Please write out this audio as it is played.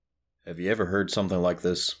Have you ever heard something like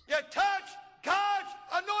this? You touch God's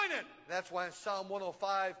anointed. That's why in Psalm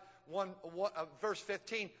 105, verse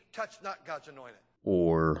 15, touch not God's anointed.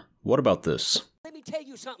 Or what about this? Let me tell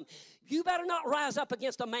you something. You better not rise up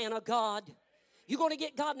against a man of God. You're going to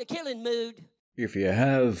get God in a killing mood. If you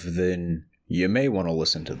have, then you may want to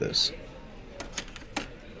listen to this.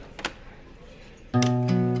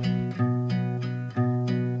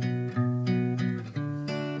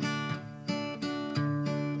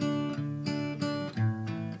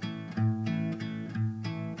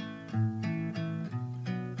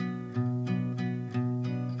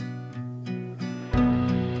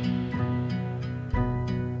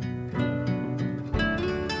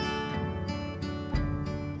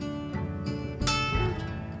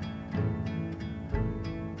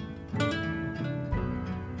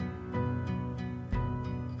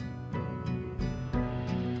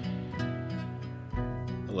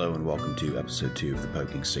 Hello and welcome to episode 2 of the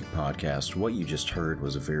Poking Stick Podcast. What you just heard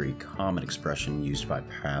was a very common expression used by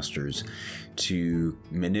pastors to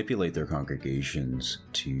manipulate their congregations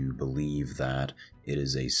to believe that it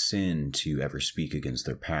is a sin to ever speak against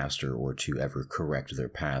their pastor or to ever correct their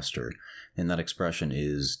pastor. And that expression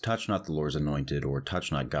is, touch not the Lord's anointed, or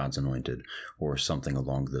touch not God's anointed, or something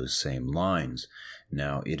along those same lines.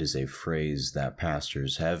 Now, it is a phrase that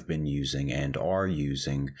pastors have been using and are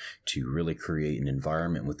using to really create an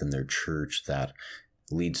environment within their church that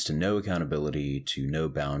leads to no accountability, to no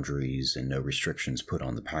boundaries, and no restrictions put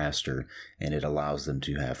on the pastor, and it allows them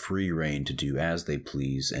to have free reign to do as they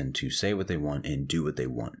please and to say what they want and do what they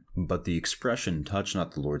want. But the expression, touch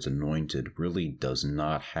not the Lord's anointed, really does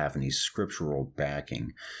not have any scriptural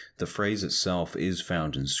backing. The phrase itself is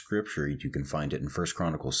found in Scripture. You can find it in 1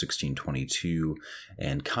 Chronicles 16:22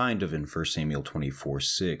 and kind of in 1 Samuel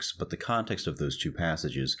 24:6, but the context of those two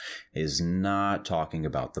passages is not talking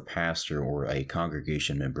about the pastor or a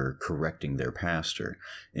congregation member correcting their pastor.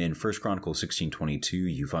 In 1 Chronicles 16:22,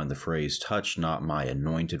 you find the phrase, touch not my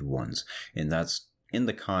anointed ones, and that's in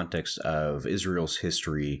the context of Israel's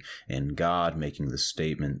history and God making the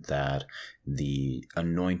statement that the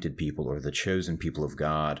anointed people or the chosen people of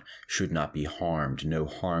God should not be harmed. No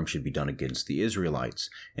harm should be done against the Israelites.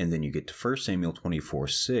 And then you get to 1 Samuel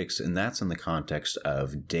 24:6, and that's in the context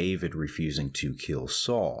of David refusing to kill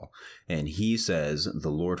Saul. And he says, the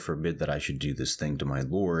Lord forbid that I should do this thing to my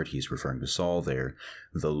Lord. He's referring to Saul there,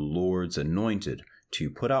 the Lord's anointed, to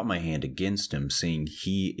put out my hand against him, seeing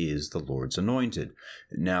he is the Lord's anointed.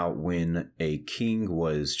 Now, when a king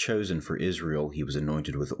was chosen for Israel, he was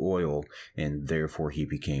anointed with oil, and therefore he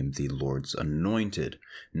became the Lord's anointed.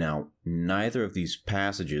 Now, neither of these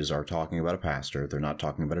passages are talking about a pastor. They're not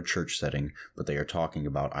talking about a church setting, but they are talking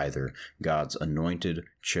about either God's anointed,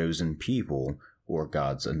 chosen people or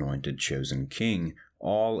God's anointed, chosen king,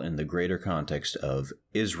 all in the greater context of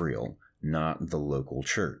Israel, not the local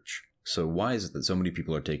church. So why is it that so many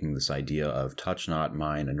people are taking this idea of touch not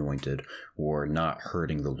mine anointed or not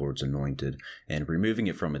hurting the Lord's anointed and removing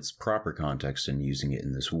it from its proper context and using it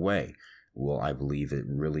in this way? Well, I believe it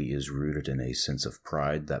really is rooted in a sense of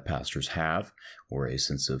pride that pastors have, or a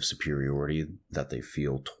sense of superiority that they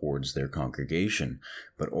feel towards their congregation.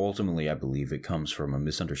 But ultimately, I believe it comes from a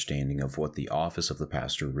misunderstanding of what the office of the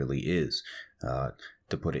pastor really is.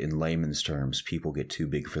 To put it in layman's terms, people get too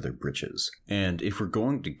big for their britches. And if we're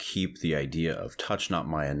going to keep the idea of touch not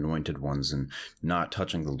my anointed ones and not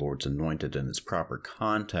touching the Lord's anointed in its proper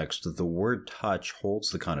context, the word touch holds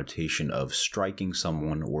the connotation of striking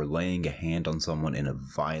someone or laying a hand on someone in a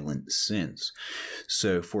violent sense.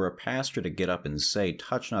 So for a pastor to get up and say,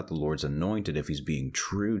 touch not the Lord's anointed, if he's being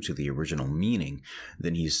true to the original meaning,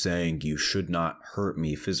 then he's saying you should not hurt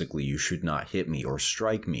me physically, you should not hit me or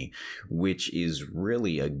strike me, which is really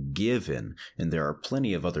a given, and there are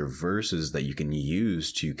plenty of other verses that you can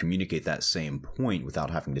use to communicate that same point without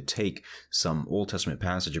having to take some Old Testament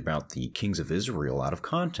passage about the kings of Israel out of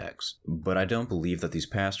context. But I don't believe that these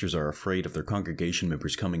pastors are afraid of their congregation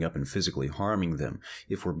members coming up and physically harming them.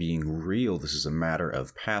 If we're being real, this is a matter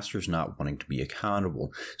of pastors not wanting to be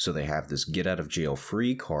accountable, so they have this get out of jail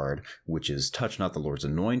free card, which is touch not the Lord's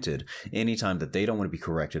anointed, anytime that they don't want to be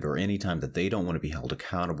corrected or anytime that they don't want to be held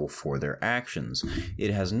accountable for their actions.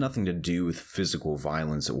 It has nothing to do with physical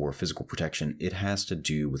violence or physical protection. It has to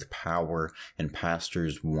do with power, and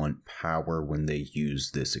pastors want power when they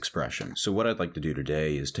use this expression. So what I'd like to do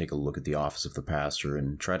today is take a look at the office of the pastor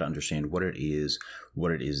and try to understand what it is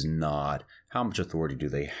not, how much authority do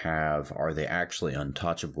they have, are they actually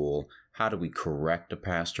untouchable, how do we correct a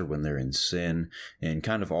pastor when they're in sin, and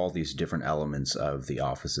kind of all these different elements of the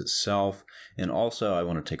office itself. And also I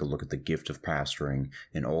want to take a look at the gift of pastoring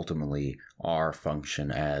and ultimately our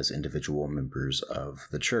function as individual members of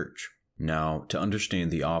the church. Now, to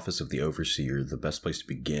understand the office of the overseer, the best place to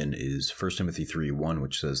begin is 1 Timothy 3:1,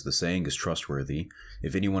 which says, "The saying is trustworthy.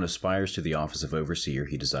 If anyone aspires to the office of overseer,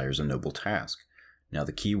 he desires a noble task." Now,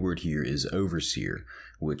 the key word here is overseer,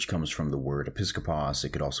 which comes from the word episkopos. It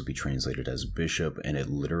could also be translated as bishop, and it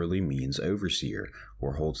literally means overseer,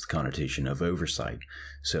 or holds the connotation of oversight.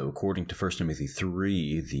 So according to 1 Timothy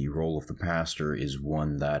 3, the role of the pastor is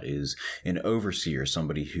one that is an overseer,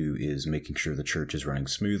 somebody who is making sure the church is running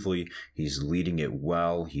smoothly, he's leading it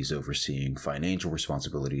well, he's overseeing financial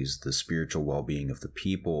responsibilities, the spiritual well-being of the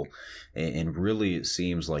people, and really it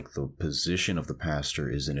seems like the position of the pastor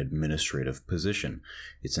is an administrative position.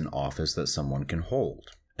 It's an office that someone can hold.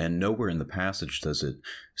 And nowhere in the passage does it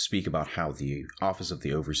speak about how the office of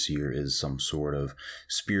the overseer is some sort of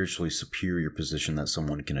spiritually superior position that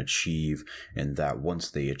someone can achieve, and that once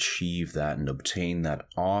they achieve that and obtain that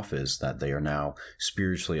office, that they are now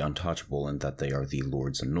spiritually untouchable and that they are the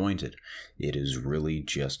Lord's anointed. It is really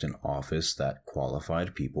just an office that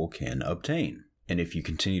qualified people can obtain. And if you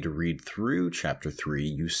continue to read through chapter 3,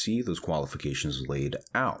 you see those qualifications laid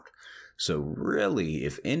out. So really,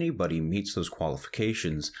 if anybody meets those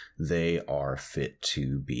qualifications, they are fit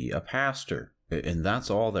to be a pastor. And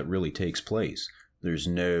that's all that really takes place. There's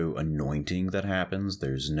no anointing that happens.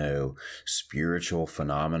 There's no spiritual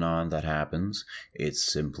phenomenon that happens. It's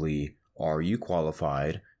simply, are you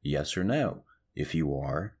qualified? Yes or no? If you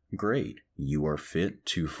are, great. You are fit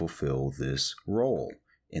to fulfill this role.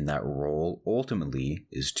 And that role ultimately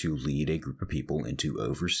is to lead a group of people and to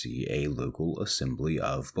oversee a local assembly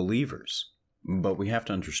of believers. But we have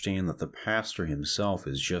to understand that the pastor himself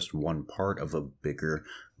is just one part of a bigger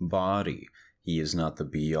body. He is not the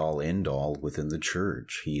be-all, end-all within the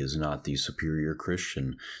church. He is not the superior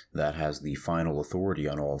Christian that has the final authority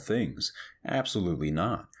on all things. Absolutely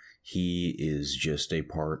not. He is just a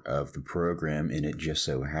part of the program, and it just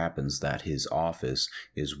so happens that his office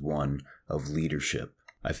is one of leadership.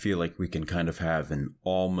 I feel like we can kind of have an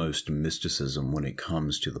almost mysticism when it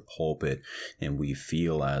comes to the pulpit, and we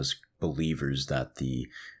feel as believers that the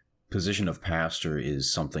position of pastor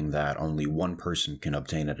is something that only one person can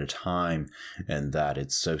obtain at a time, and that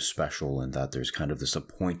it's so special, and that there's kind of this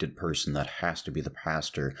appointed person that has to be the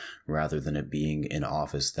pastor, rather than it being an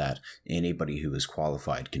office that anybody who is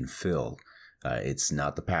qualified can fill. It's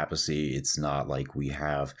not the papacy. It's not like we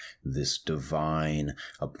have this divine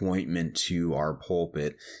appointment to our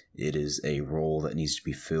pulpit. It is a role that needs to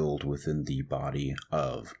be filled within the body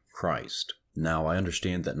of Christ. Now, I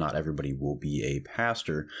understand that not everybody will be a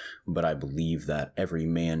pastor, but I believe that every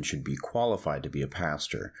man should be qualified to be a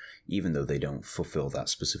pastor, even though they don't fulfill that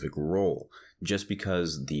specific role. Just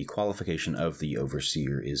because the qualification of the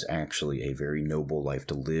overseer is actually a very noble life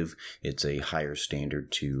to live, it's a higher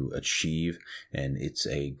standard to achieve, and it's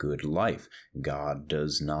a good life. God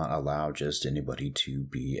does not allow just anybody to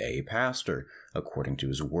be a pastor, according to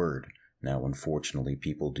his word. Now, unfortunately,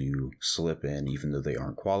 people do slip in even though they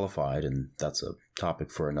aren't qualified, and that's a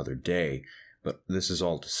topic for another day. But this is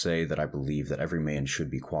all to say that I believe that every man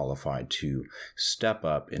should be qualified to step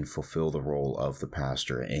up and fulfill the role of the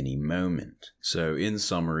pastor at any moment. So in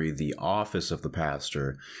summary, the office of the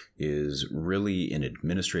pastor is really an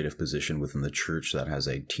administrative position within the church that has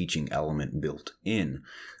a teaching element built in.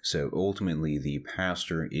 So ultimately, the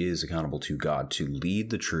pastor is accountable to God to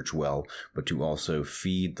lead the church well, but to also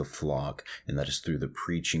feed the flock, and that is through the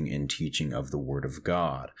preaching and teaching of the Word of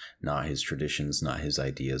God. Not his traditions, not his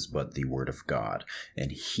ideas, but the Word of God.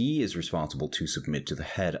 And he is responsible to submit to the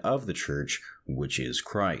head of the church, which is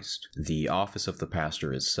Christ. The office of the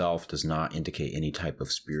pastor itself does not indicate any type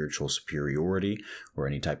of spiritual superiority or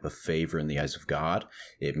any type of favor in the eyes of God.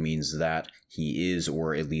 It means that he is,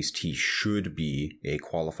 or at least he should be, a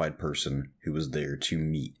qualified person who is there to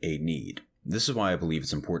meet a need. This is why I believe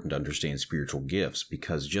it's important to understand spiritual gifts,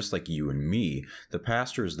 because just like you and me, the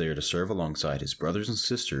pastor is there to serve alongside his brothers and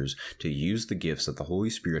sisters to use the gifts that the Holy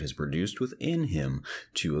Spirit has produced within him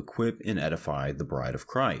to equip and edify the bride of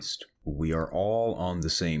Christ. We are all on the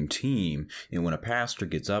same team, and when a pastor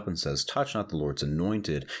gets up and says, "Touch not the Lord's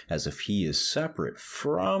anointed," as if he is separate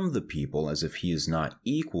from the people, as if he is not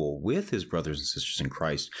equal with his brothers and sisters in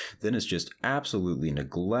Christ, then it's just absolutely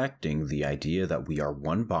neglecting the idea that we are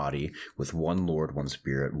one body with one Lord, one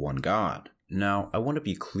Spirit, one God. Now, I want to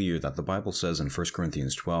be clear that the Bible says in 1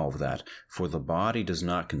 Corinthians 12 that, "For the body does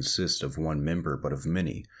not consist of one member, but of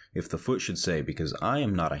many. If the foot should say, 'Because I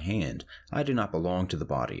am not a hand, I do not belong to the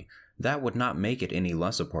body,' that would not make it any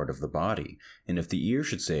less a part of the body. And if the ear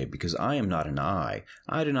should say, 'Because I am not an eye,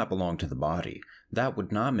 I do not belong to the body,' that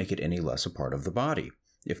would not make it any less a part of the body.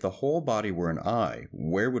 If the whole body were an eye,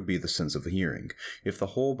 where would be the sense of hearing? If the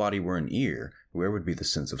whole body were an ear, where would be the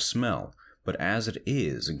sense of smell? But as it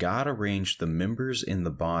is, God arranged the members in the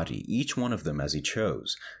body, each one of them as he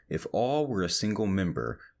chose. If all were a single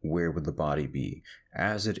member, where would the body be?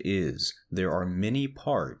 As it is, there are many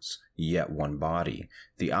parts, yet one body.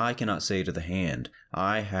 The eye cannot say to the hand,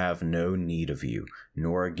 I have no need of you,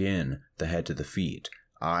 nor again the head to the feet,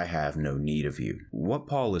 I have no need of you. What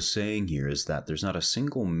Paul is saying here is that there's not a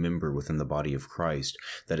single member within the body of Christ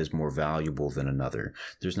that is more valuable than another.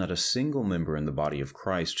 There's not a single member in the body of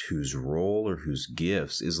Christ whose role or whose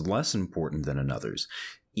gifts is less important than another's.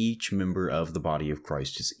 Each member of the body of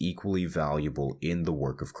Christ is equally valuable in the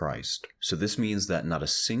work of Christ. So this means that not a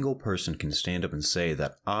single person can stand up and say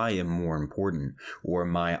that I am more important, or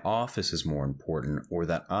my office is more important, or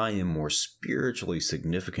that I am more spiritually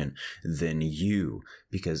significant than you,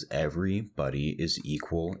 because everybody is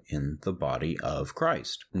equal in the body of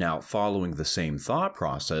Christ. Now, following the same thought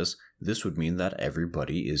process, this would mean that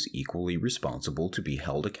everybody is equally responsible to be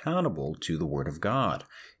held accountable to the Word of God,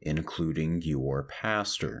 including your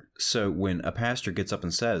pastor. So when a pastor gets up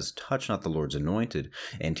and says, touch not the Lord's anointed,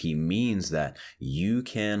 and he means that you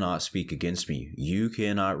cannot speak against me, you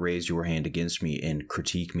cannot raise your hand against me and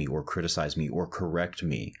critique me or criticize me or correct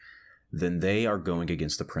me, then they are going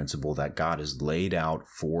against the principle that God has laid out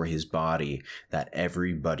for his body, that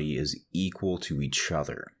everybody is equal to each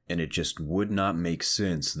other. And it just would not make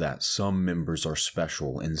sense that some members are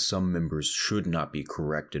special and some members should not be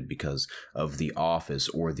corrected because of the office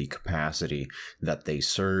or the capacity that they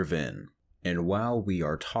serve in. And while we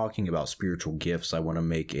are talking about spiritual gifts, I want to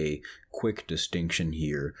make a quick distinction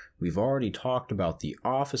here. We've already talked about the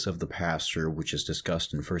office of the pastor, which is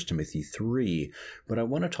discussed in 1 Timothy 3, but I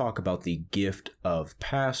want to talk about the gift of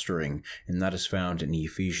pastoring, and that is found in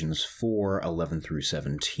Ephesians 4:11 through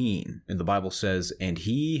 17. And the Bible says, and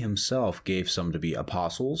he himself gave some to be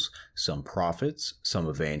apostles, some prophets, some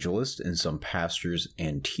evangelists, and some pastors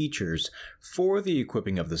and teachers for the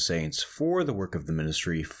equipping of the saints, for the work of the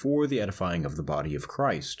ministry, for the edifying of the body of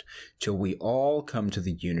Christ, till we all come to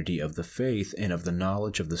the unity of the faith and of the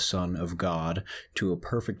knowledge of the Son of God, to a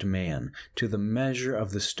perfect man, to the measure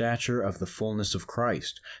of the stature of the fullness of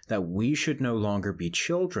Christ, that we should no longer be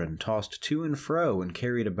children, tossed to and fro and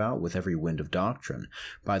carried about with every wind of doctrine,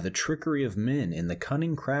 by the trickery of men and the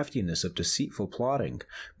cunning craftiness of deceitful plotting,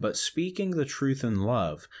 but speaking the truth in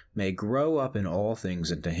love, may grow up in all things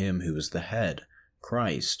into him who is the head,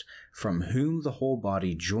 Christ, from whom the whole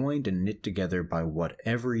body, joined and knit together by what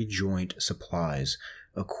every joint supplies,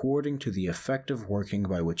 according to the effective working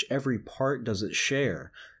by which every part does its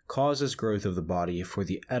share, causes growth of the body for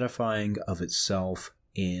the edifying of itself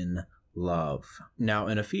in love. Now,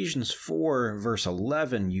 in Ephesians 4, verse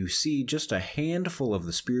 11, you see just a handful of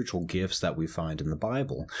the spiritual gifts that we find in the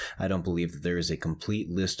Bible. I don't believe that there is a complete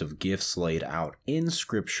list of gifts laid out in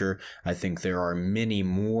Scripture. I think there are many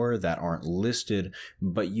more that aren't listed,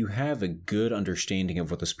 but you have a good understanding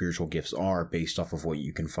of what the spiritual gifts are based off of what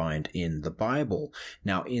you can find in the Bible.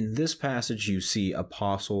 Now, in this passage, you see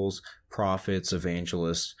apostles, prophets,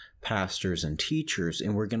 evangelists, pastors, and teachers,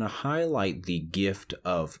 and we're going to highlight the gift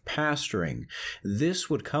of pastoring. This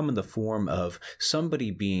would come in the form of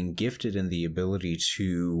somebody being gifted in the ability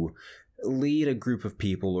to lead a group of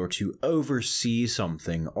people or to oversee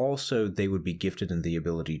something. Also, they would be gifted in the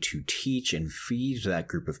ability to teach and feed that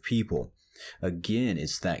group of people. Again,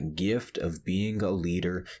 it's that gift of being a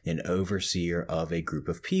leader and overseer of a group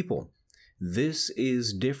of people. This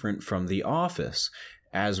is different from the office.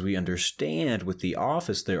 As we understand, with the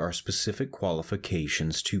office, there are specific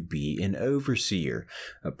qualifications to be an overseer.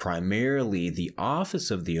 Primarily, the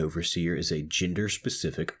office of the overseer is a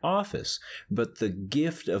gender-specific office, but the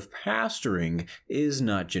gift of pastoring is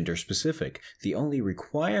not gender-specific. The only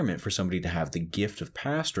requirement for somebody to have the gift of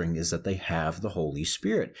pastoring is that they have the Holy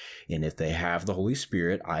Spirit. And if they have the Holy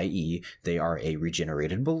Spirit, i.e., they are a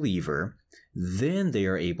regenerated believer, then they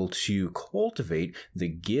are able to cultivate the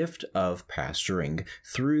gift of pastoring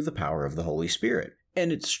through the power of the Holy Spirit.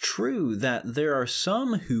 And it's true that there are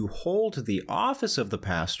some who hold the office of the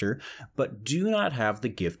pastor, but do not have the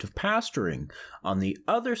gift of pastoring. On the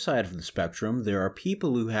other side of the spectrum, there are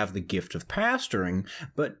people who have the gift of pastoring,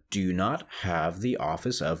 but do not have the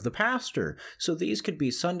office of the pastor. So these could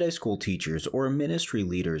be Sunday school teachers or ministry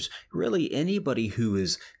leaders, really anybody who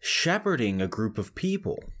is shepherding a group of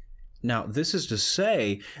people. Now, this is to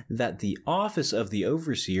say that the office of the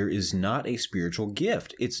overseer is not a spiritual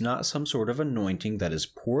gift. It's not some sort of anointing that is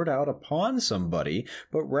poured out upon somebody,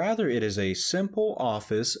 but rather it is a simple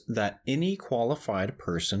office that any qualified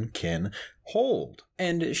person can hold.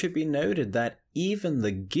 And it should be noted that even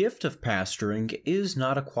the gift of pastoring is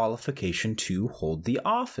not a qualification to hold the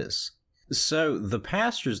office. So the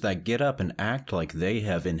pastors that get up and act like they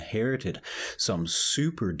have inherited some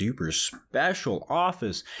super duper special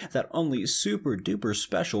office that only super duper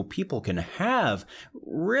special people can have,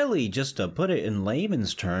 really, just to put it in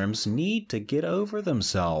layman's terms, need to get over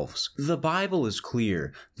themselves. The Bible is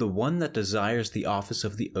clear. The one that desires the office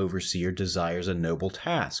of the overseer desires a noble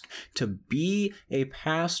task. To be a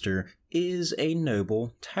pastor is a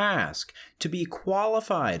noble task. To be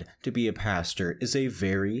qualified to be a pastor is a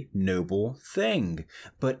very noble thing,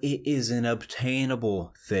 but it is an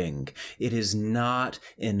obtainable thing. It is not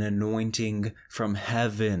an anointing from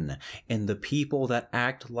heaven, and the people that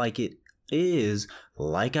act like it is,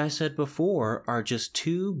 like I said before, are just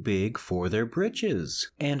too big for their britches.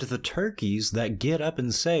 And the turkeys that get up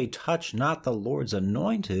and say, "Touch not the Lord's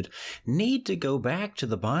anointed," need to go back to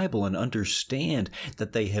the Bible and understand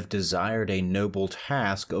that they have desired a noble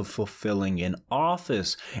task of fulfilling an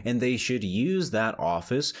office, and they should use that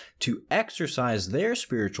office to exercise their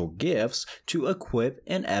spiritual gifts to equip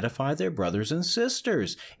and edify their brothers and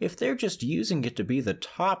sisters. If they're just using it to be the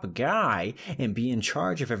top guy and be in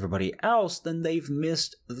charge of everybody else, then they've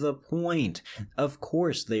missed the point. Of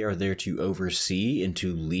course, they are there to oversee and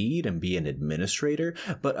to lead and be an administrator,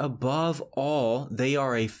 but above all, they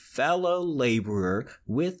are a fellow laborer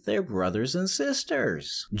with their brothers and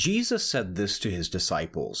sisters. Jesus said this to his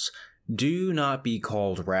disciples: "Do not be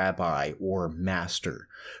called rabbi or master,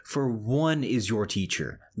 for one is your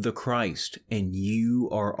teacher, the Christ, and you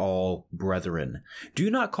are all brethren. Do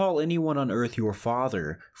not call anyone on earth your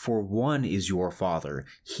father, for one is your Father,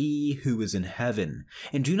 he who is in heaven.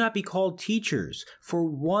 And do not be called teachers, for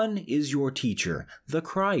one is your teacher, the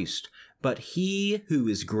Christ. But he who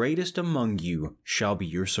is greatest among you shall be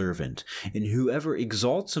your servant, and whoever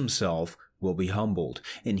exalts himself will be humbled,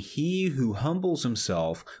 and he who humbles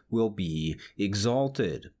himself will be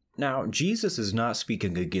exalted." Now, Jesus is not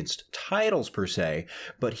speaking against titles per se,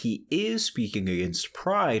 but he is speaking against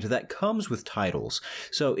pride that comes with titles.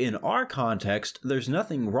 So in our context, there's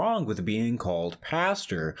nothing wrong with being called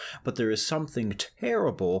pastor, but there is something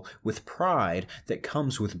terrible with pride that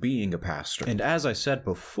comes with being a pastor. And as I said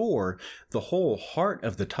before, the whole heart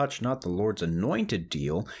of the touch not the Lord's anointed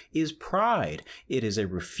deal is pride. It is a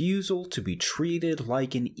refusal to be treated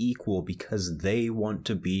like an equal because they want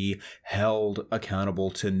to be held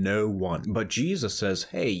accountable to no one. But Jesus says,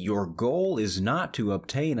 hey, your goal is not to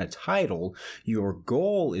obtain a title. Your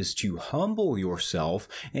goal is to humble yourself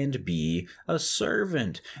and be a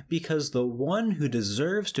servant, because the one who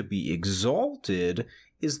deserves to be exalted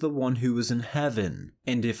is the one who is in heaven.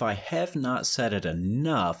 And if I have not said it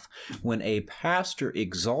enough, when a pastor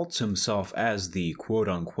exalts himself as the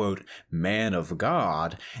quote-unquote man of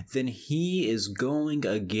God, then he is going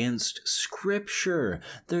against Scripture.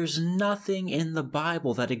 There's nothing in the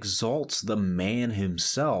Bible that exalts the man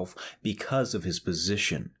himself because of his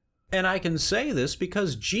position. And I can say this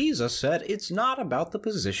because Jesus said it's not about the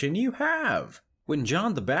position you have. When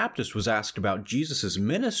John the Baptist was asked about Jesus'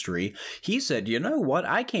 ministry, he said, you know what,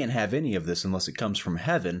 I can't have any of this unless it comes from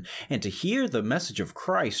heaven, and to hear the message of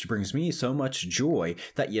Christ brings me so much joy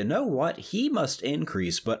that, you know what, he must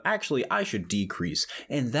increase, but actually I should decrease.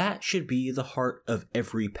 And that should be the heart of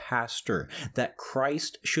every pastor, that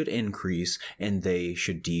Christ should increase and they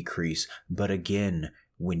should decrease. But again,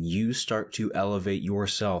 when you start to elevate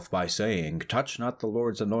yourself by saying, touch not the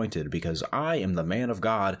Lord's anointed because I am the man of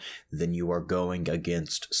God, then you are going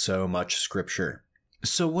against so much Scripture.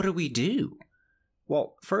 So what do we do?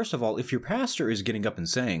 Well, first of all, if your pastor is getting up and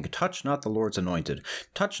saying, touch not the Lord's anointed,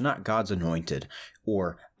 touch not God's anointed,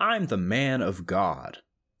 or I'm the man of God,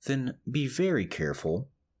 then be very careful.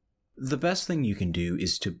 The best thing you can do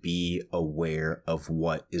is to be aware of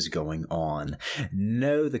what is going on.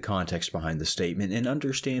 Know the context behind the statement and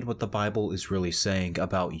understand what the Bible is really saying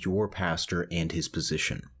about your pastor and his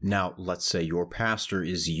position. Now, let's say your pastor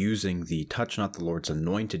is using the touch not the Lord's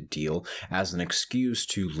anointed deal as an excuse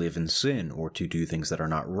to live in sin or to do things that are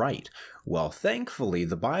not right. Well, thankfully,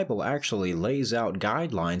 the Bible actually lays out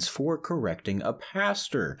guidelines for correcting a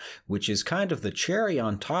pastor, which is kind of the cherry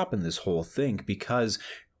on top in this whole thing, because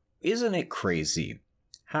isn't it crazy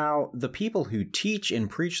how the people who teach and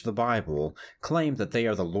preach the Bible claim that they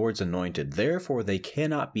are the Lord's anointed, therefore they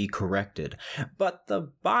cannot be corrected. But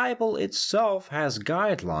the Bible itself has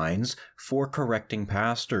guidelines for correcting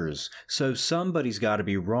pastors. So somebody's got to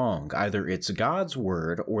be wrong. Either it's God's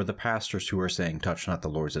word or the pastors who are saying, touch not the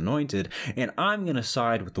Lord's anointed, and I'm going to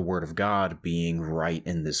side with the word of God being right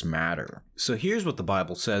in this matter. So here's what the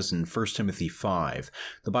Bible says in 1 Timothy 5.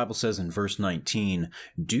 The Bible says in verse 19,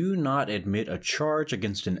 "Do not admit a charge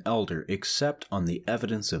against an elder except on the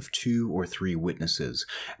evidence of 2 or 3 witnesses.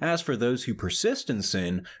 As for those who persist in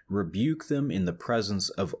sin, rebuke them in the presence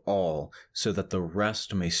of all, so that the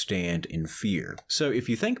rest may stand in fear." So if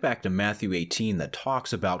you think back to Matthew 18 that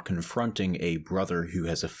talks about confronting a brother who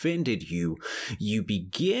has offended you, you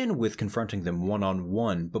begin with confronting them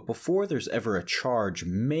one-on-one, but before there's ever a charge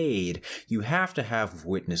made, you have to have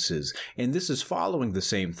witnesses. And this is following the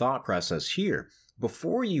same thought process here.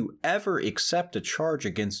 Before you ever accept a charge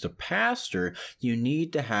against a pastor, you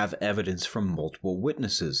need to have evidence from multiple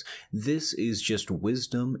witnesses. This is just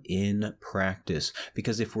wisdom in practice,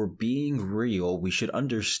 because if we're being real, we should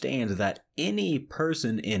understand that any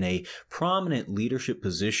person in a prominent leadership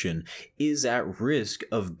position is at risk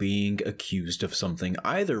of being accused of something,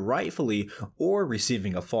 either rightfully or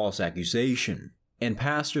receiving a false accusation. And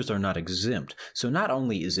pastors are not exempt. So not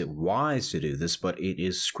only is it wise to do this, but it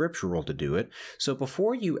is scriptural to do it. So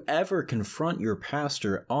before you ever confront your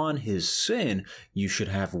pastor on his sin, you should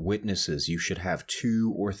have witnesses. You should have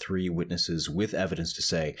 2 or 3 witnesses with evidence to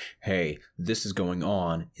say, hey, this is going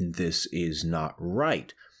on and this is not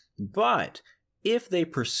right. But if they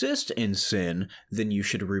persist in sin, then you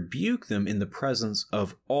should rebuke them in the presence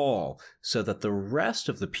of all, so that the rest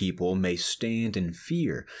of the people may stand in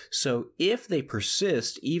fear. So if they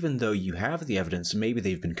persist, even though you have the evidence, maybe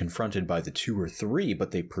they've been confronted by the 2 or 3, but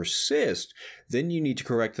they persist, then you need to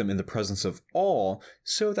correct them in the presence of all,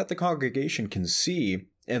 so that the congregation can see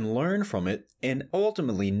and learn from it, and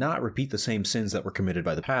ultimately not repeat the same sins that were committed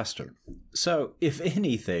by the pastor. So, if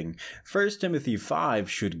anything, 1 Timothy 5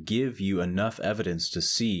 should give you enough evidence to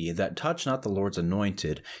see that touch not the Lord's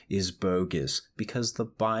anointed is bogus, because the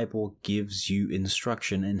Bible gives you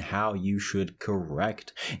instruction in how you should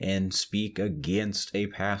correct and speak against a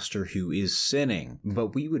pastor who is sinning.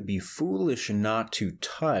 But we would be foolish not to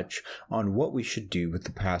touch on what we should do with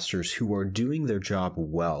the pastors who are doing their job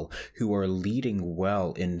well, who are leading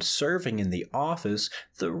well and serving in the office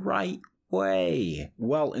the right way.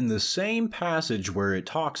 Well, in the same passage where it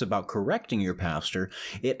talks about correcting your pastor,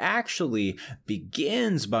 it actually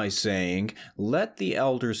begins by saying, "Let the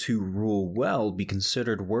elders who rule well be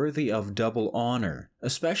considered worthy of double honor,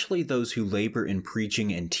 especially those who labor in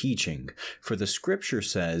preaching and teaching. For the scripture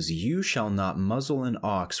says, 'You shall not muzzle an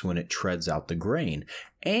ox when it treads out the grain,'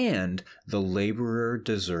 and the laborer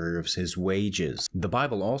deserves his wages." The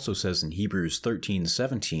Bible also says in Hebrews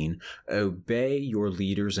 13:17, "Obey your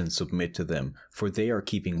leaders and submit to them, for they are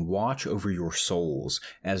keeping watch over your souls,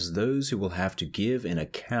 as those who will have to give an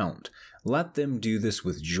account. Let them do this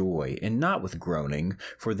with joy and not with groaning,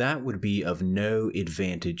 for that would be of no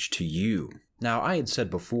advantage to you." Now, I had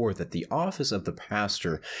said before that the office of the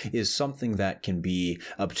pastor is something that can be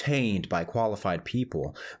obtained by qualified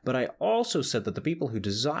people, but I also said that the people who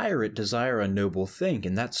desire it desire a noble thing,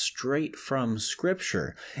 and that's straight from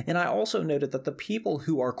Scripture. And I also noted that the people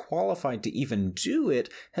who are qualified to even do it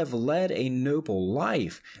have led a noble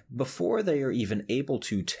life. Before they are even able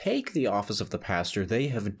to take the office of the pastor, they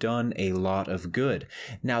have done a lot of good.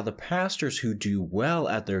 Now, the pastors who do well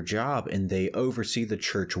at their job and they oversee the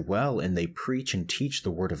church well and they preach and teach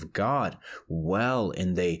the word of God well,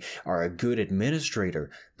 and they are a good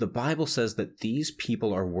administrator, the Bible says that these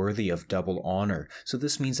people are worthy of double honor. So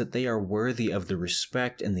this means that they are worthy of the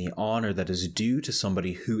respect and the honor that is due to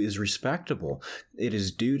somebody who is respectable. It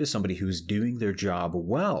is due to somebody who is doing their job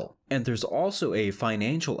well. And there's also a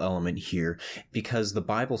financial element here, because the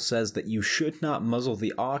Bible says that you should not muzzle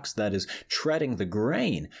the ox that is treading the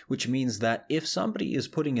grain, which means that if somebody is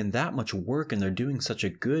putting in that much work and they're doing such a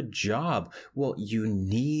good job, well, you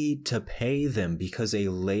need to pay them, because a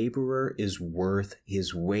laborer is worth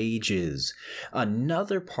his wages.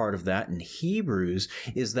 Another part of that in Hebrews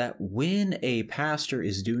is that when a pastor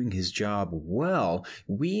is doing his job well,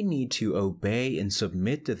 we need to obey and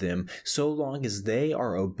submit to them so long as they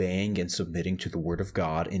are obeying and submitting to the word of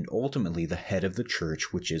God and ultimately the head of the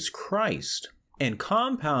church, which is Christ. And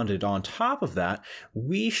compounded on top of that,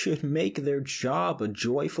 we should make their job a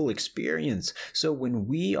joyful experience. So when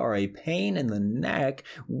we are a pain in the neck,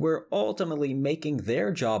 we're ultimately making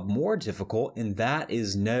their job more difficult, and that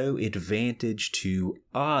is no advantage to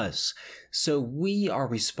us. So we are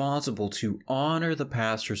responsible to honor the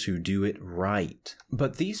pastors who do it right.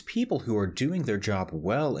 But these people who are doing their job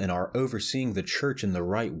well and are overseeing the church in the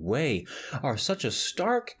right way are such a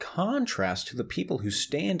stark contrast to the people who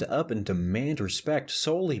stand up and demand respect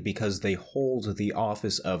solely because they hold the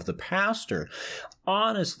office of the pastor.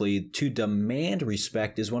 Honestly, to demand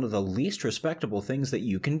respect is one of the least respectable things that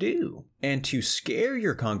you can do. And to scare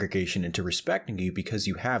your congregation into respecting you because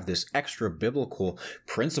you have this extra biblical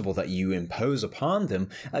principle that you impose upon them,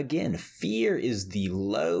 again, fear is the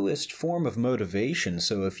lowest form of motivation.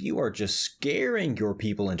 So if you are just scaring your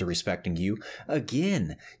people into respecting you,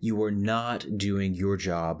 again, you are not doing your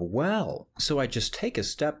job well. So I just take a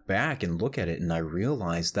step back and look at it, and I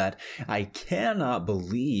realize that I cannot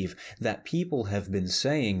believe that people have been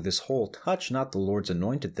saying this whole touch not the Lord's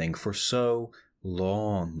anointed thing for so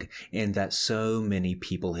long, and that so many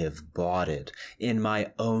people have bought it. In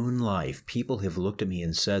my own life, people have looked at me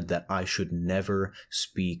and said that I should never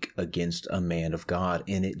speak against a man of God,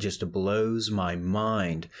 and it just blows my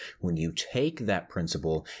mind when you take that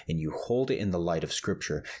principle and you hold it in the light of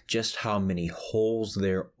Scripture, just how many holes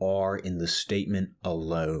there are in the statement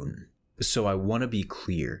alone. So I want to be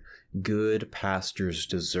clear. Good pastors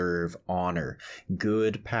deserve honor.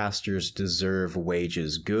 Good pastors deserve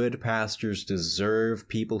wages. Good pastors deserve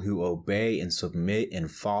people who obey and submit and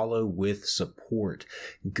follow with support.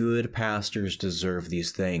 Good pastors deserve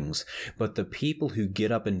these things. But the people who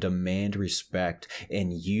get up and demand respect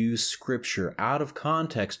and use Scripture out of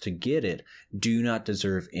context to get it do not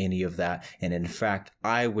deserve any of that. And in fact,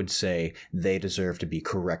 I would say they deserve to be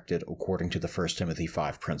corrected according to the 1 Timothy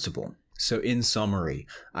 5 principle. So in summary,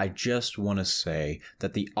 I just want to say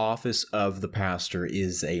that the office of the pastor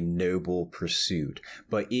is a noble pursuit,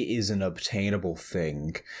 but it is an obtainable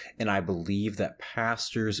thing. And I believe that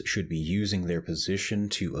pastors should be using their position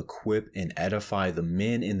to equip and edify the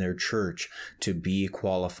men in their church to be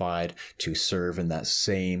qualified to serve in that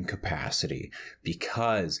same capacity,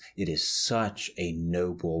 because it is such a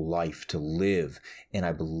noble life to live. And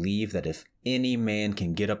I believe that if any man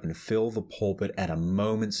can get up and fill the pulpit at a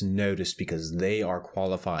moment's notice because they are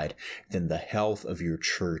qualified, then the health of your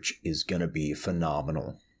church is going to be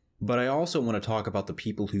phenomenal. But I also want to talk about the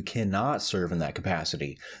people who cannot serve in that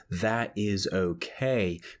capacity. That is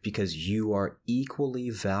okay, because you are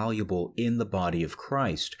equally valuable in the body of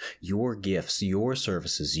Christ. Your gifts, your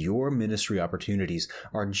services, your ministry opportunities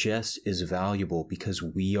are just as valuable because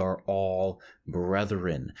we are all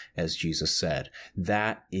brethren, as Jesus said.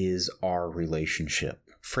 That is our relationship.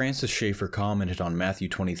 Francis Schaeffer commented on Matthew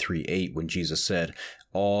 23:8 when Jesus said,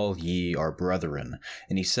 "All ye are brethren."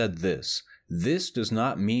 And he said this does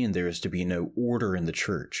not mean there is to be no order in the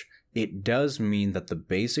church. It does mean that the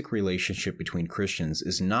basic relationship between Christians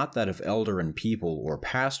is not that of elder and people or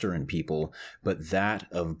pastor and people, but that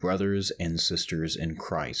of brothers and sisters in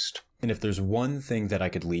Christ. And if there's one thing that I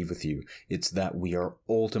could leave with you, it's that we are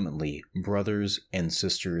ultimately brothers and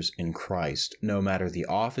sisters in Christ. No matter the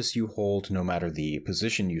office you hold, no matter the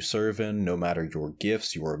position you serve in, no matter your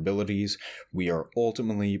gifts, your abilities, we are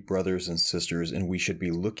ultimately brothers and sisters, and we should be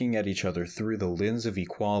looking at each other through the lens of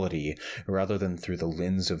equality rather than through the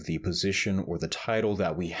lens of the position or the title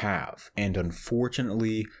that we have. And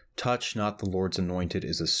unfortunately, touch not the Lord's anointed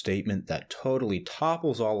is a statement that totally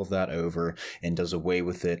topples all of that over and does away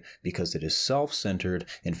with it because it is self-centered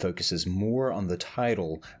and focuses more on the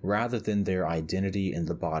title rather than their identity in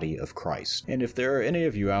the body of Christ. And if there are any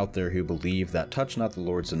of you out there who believe that touch not the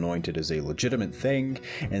Lord's anointed is a legitimate thing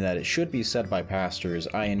and that it should be said by pastors,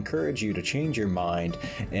 I encourage you to change your mind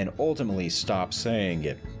and ultimately stop saying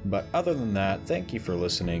it. But other than that, thank you for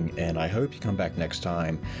listening, and I hope you come back next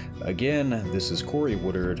time. Again, this is Corey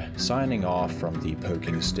Woodard, signing off from the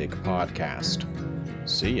Poking Stick Podcast.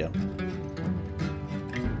 See ya.